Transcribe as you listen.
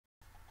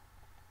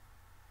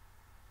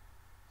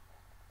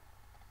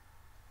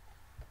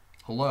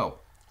Hello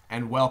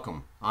and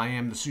welcome. I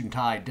am the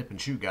Suit&Tie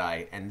Dip&Chew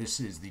Guy, and this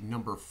is the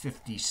number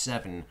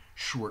 57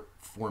 short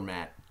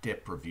format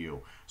dip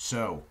review.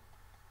 So,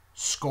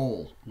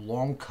 Skoal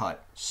Long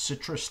Cut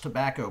Citrus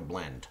Tobacco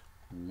Blend.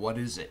 What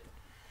is it?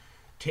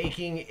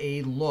 Taking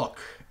a look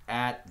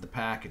at the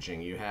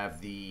packaging, you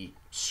have the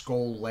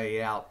Skoal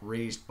layout,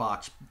 raised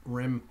box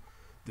rim.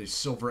 The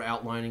silver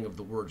outlining of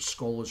the word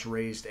Skoal is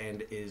raised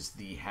and is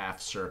the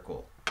half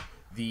circle.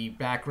 The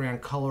background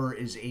color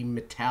is a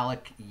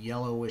metallic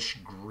yellowish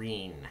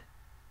green.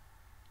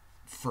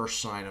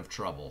 First sign of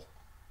trouble.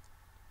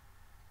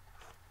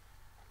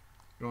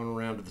 Going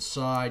around to the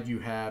side, you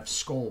have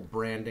Skoal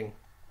branding,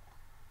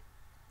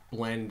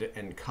 blend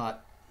and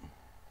cut.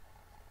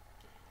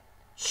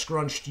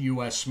 Scrunched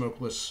U.S.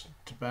 smokeless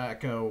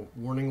tobacco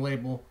warning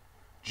label.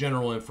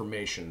 General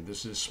information.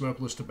 This is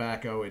smokeless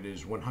tobacco. It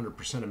is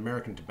 100%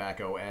 American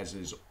tobacco, as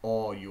is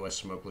all U.S.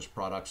 smokeless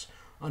products.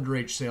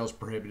 Underage sales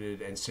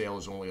prohibited, and sale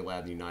is only allowed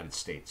in the United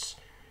States.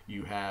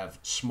 You have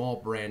small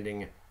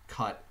branding,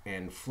 cut,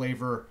 and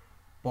flavor,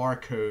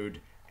 barcode,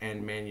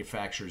 and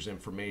manufacturer's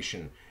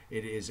information.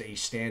 It is a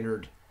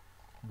standard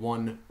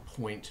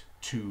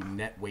 1.2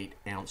 net weight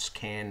ounce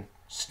can,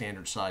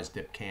 standard size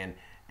dip can,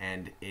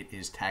 and it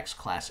is tax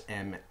class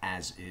M,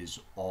 as is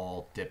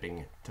all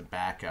dipping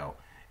tobacco.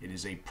 It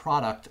is a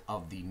product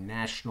of the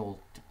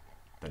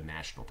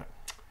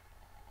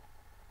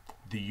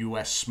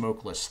U.S.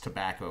 Smokeless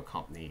Tobacco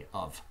Company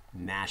of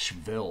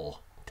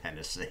Nashville,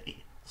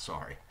 Tennessee.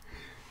 Sorry.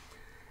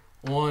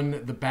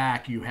 On the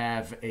back, you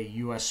have a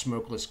U.S.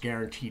 Smokeless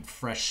Guaranteed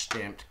Fresh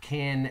stamped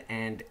can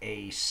and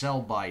a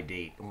sell-by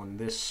date. On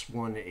this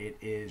one, it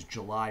is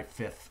July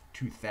 5th,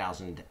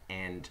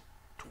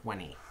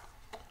 2020.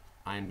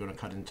 I am going to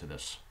cut into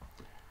this.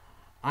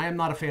 I am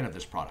not a fan of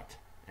this product.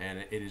 And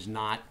it is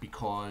not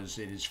because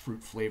it is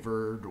fruit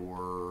flavored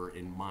or,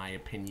 in my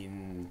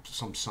opinion,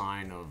 some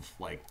sign of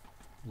like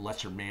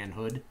lesser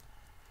manhood.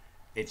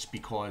 It's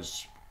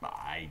because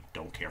I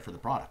don't care for the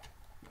product.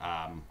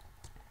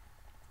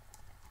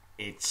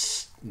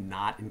 It's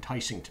not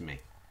enticing to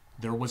me.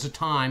 There was a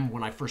time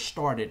when I first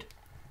started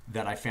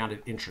that I found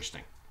it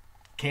interesting.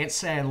 Can't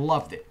say I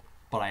loved it,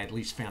 but I at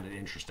least found it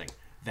interesting.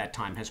 That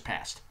time has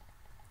passed.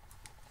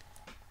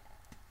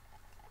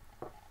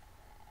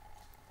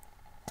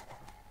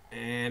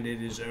 And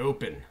it is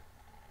open.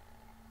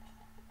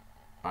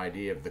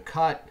 Idea of the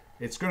cut.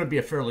 It's going to be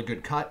a fairly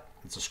good cut.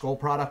 It's a Skoal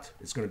product.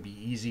 It's going to be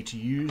easy to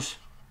use.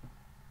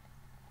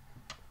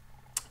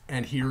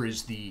 And here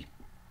is the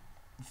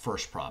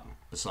first problem,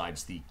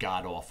 besides the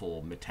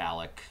god-awful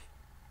metallic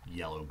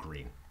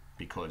yellow-green,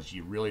 because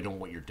you really don't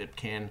want your dip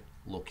can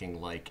looking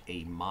like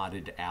a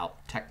modded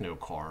out techno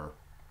car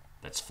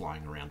that's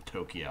flying around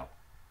Tokyo.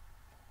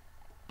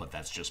 But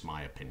that's just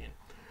my opinion.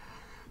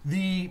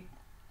 The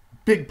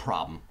big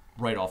problem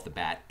right off the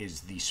bat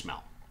is the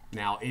smell.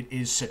 Now, it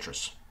is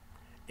citrus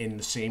in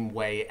the same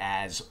way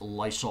as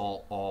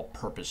Lysol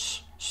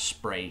all-purpose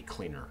spray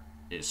cleaner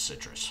is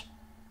citrus.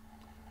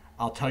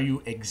 I'll tell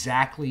you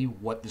exactly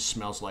what this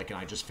smells like, and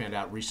I just found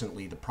out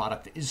recently the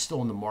product is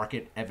still in the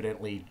market.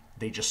 Evidently,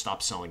 they just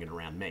stopped selling it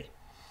around me.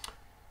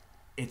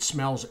 It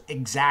smells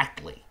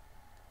exactly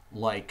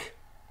like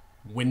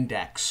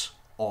Windex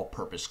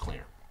all-purpose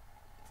cleaner.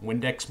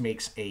 Windex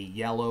makes a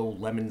yellow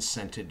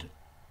lemon-scented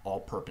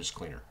all-purpose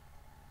cleaner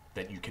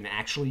that you can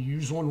actually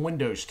use on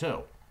windows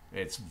too.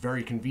 It's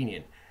very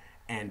convenient.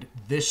 And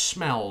this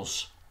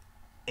smells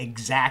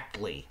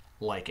exactly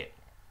like it.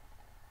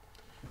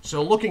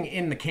 So looking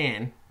in the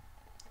can,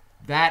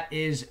 that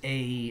is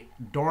a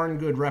darn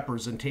good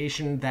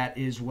representation. That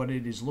is what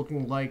it is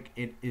looking like.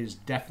 It is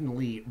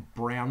definitely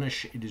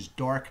brownish. It is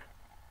dark.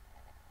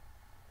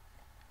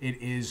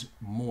 It is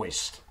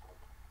moist.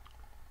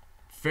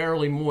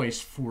 Fairly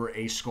moist for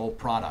a Skoal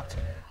product.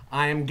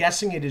 I am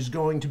guessing it is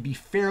going to be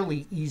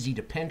fairly easy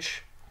to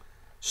pinch.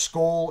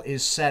 Skoal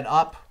is set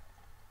up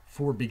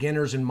for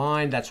beginners in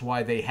mind. That's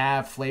why they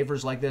have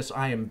flavors like this.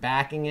 I am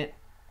backing it,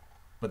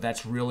 but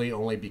that's really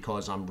only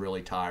because I'm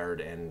really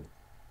tired and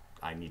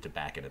I need to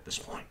back it at this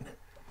point.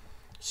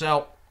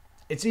 So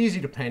it's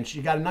easy to pinch.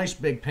 You got a nice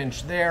big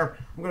pinch there.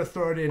 I'm going to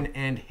throw it in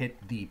and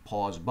hit the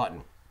pause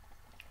button.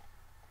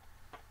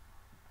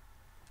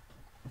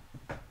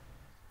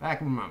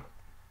 Back in a moment,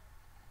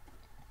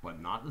 but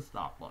not the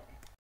stop button.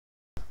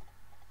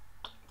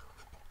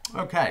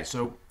 Okay,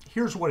 so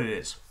here's what it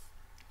is.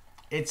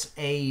 It's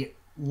a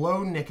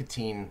low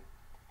nicotine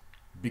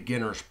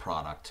beginner's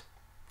product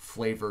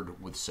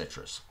flavored with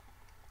citrus.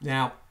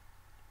 Now,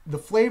 the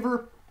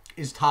flavor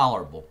is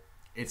tolerable.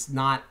 It's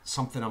not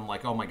something I'm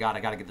like, oh my God, I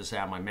got to get this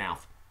out of my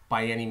mouth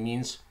by any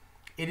means.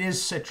 It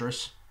is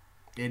citrus.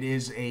 It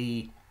is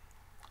a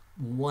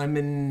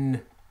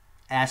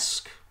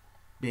lemon-esque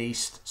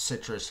based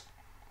citrus.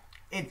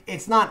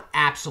 It's not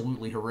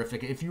absolutely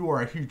horrific. If you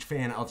are a huge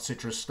fan of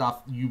citrus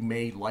stuff, you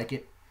may like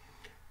it.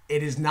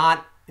 It is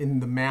not, in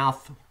the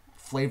mouth,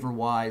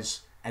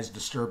 flavor-wise, as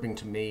disturbing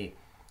to me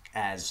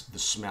as the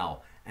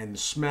smell. And the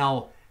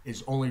smell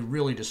is only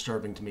really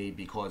disturbing to me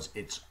because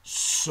it's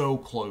so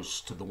close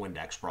to the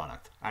Windex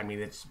product. I mean,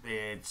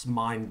 it's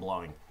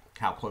mind-blowing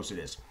how close it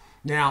is.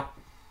 Now,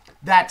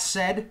 that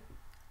said,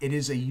 it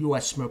is a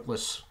U.S.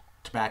 smokeless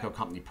tobacco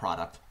company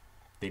product.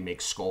 They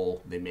make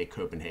Skoal, they make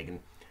Copenhagen,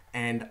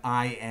 and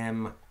I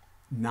am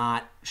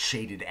not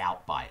shaded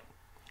out by it.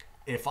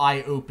 If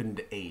I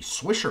opened a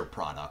Swisher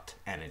product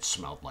and it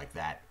smelled like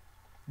that,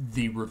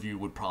 the review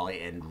would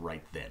probably end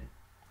right then.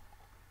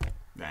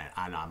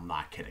 And I'm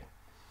not kidding.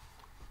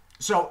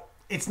 So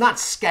it's not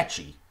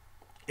sketchy.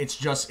 It's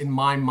just, in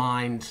my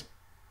mind,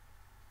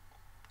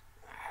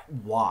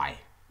 why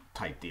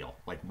type deal.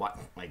 Like, what?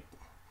 Like,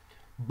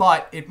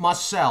 but it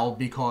must sell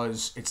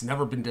because it's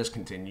never been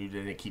discontinued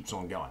and it keeps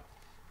on going.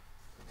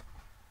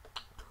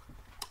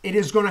 It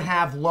is going to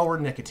have lower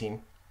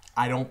nicotine.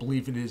 I don't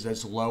believe it is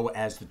as low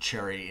as the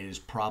cherry. It is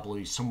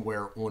probably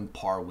somewhere on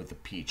par with the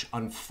peach.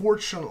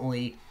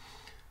 Unfortunately,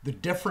 the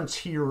difference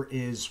here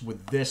is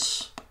with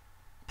this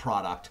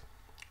product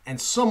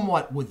and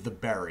somewhat with the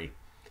berry.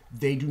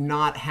 They do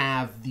not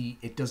have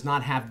it does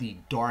not have the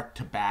dark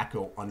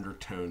tobacco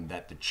undertone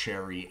that the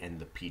cherry and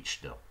the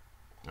peach do.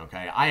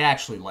 Okay, I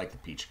actually like the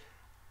peach.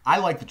 I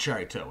like the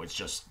cherry too. It's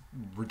just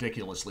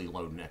ridiculously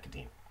low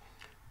nicotine.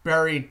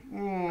 Berry,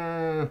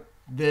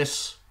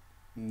 this,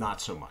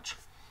 not so much.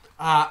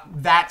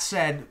 That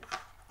said,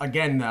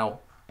 again though,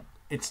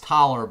 it's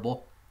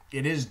tolerable.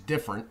 It is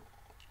different.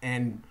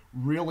 And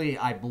really,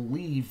 I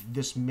believe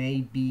this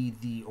may be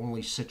the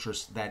only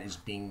citrus that is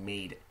being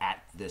made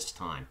at this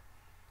time.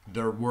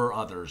 There were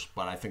others,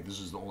 but I think this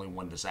is the only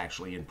one that's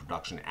actually in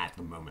production at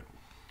the moment.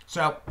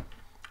 So,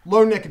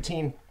 low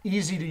nicotine,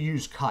 easy to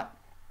use cut.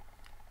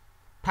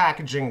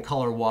 Packaging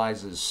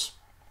color-wise is,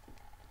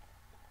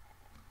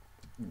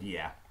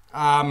 yeah.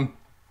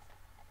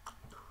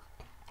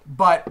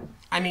 But,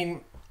 I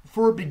mean,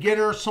 for a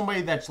beginner,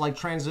 somebody that's like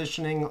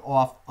transitioning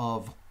off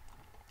of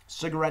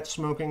cigarette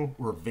smoking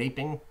or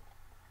vaping,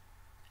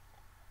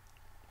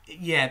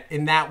 yeah,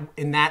 in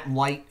that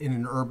light, in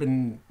an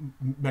urban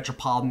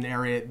metropolitan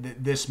area,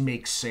 this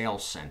makes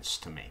sales sense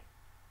to me,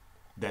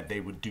 that they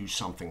would do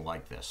something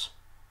like this.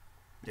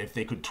 If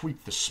they could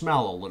tweak the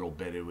smell a little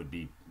bit, it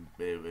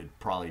would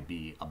probably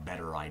be a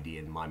better idea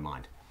in my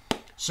mind.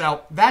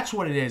 So that's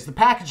what it is. The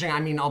packaging, I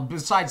mean,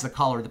 besides the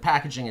color, the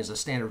packaging is a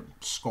standard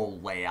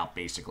Skoal layout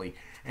basically,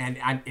 and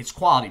it's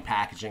quality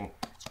packaging,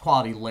 it's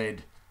quality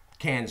lid,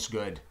 can's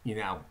good, you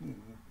know.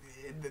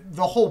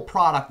 The whole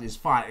product is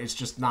fine. It's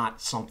just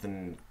not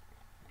something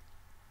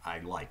I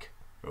like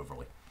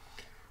overly.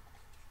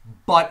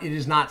 But it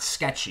is not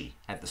sketchy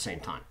at the same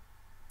time.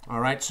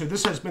 All right, so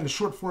this has been the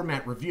short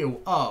format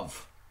review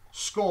of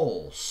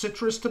Skoal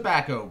Citrus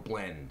Tobacco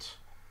Blend.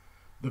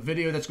 The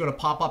video that's going to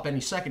pop up any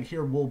second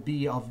here will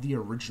be of the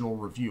original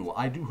review.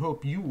 I do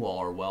hope you all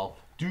are well.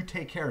 Do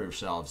take care of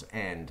yourselves,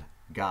 and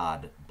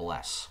God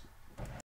bless.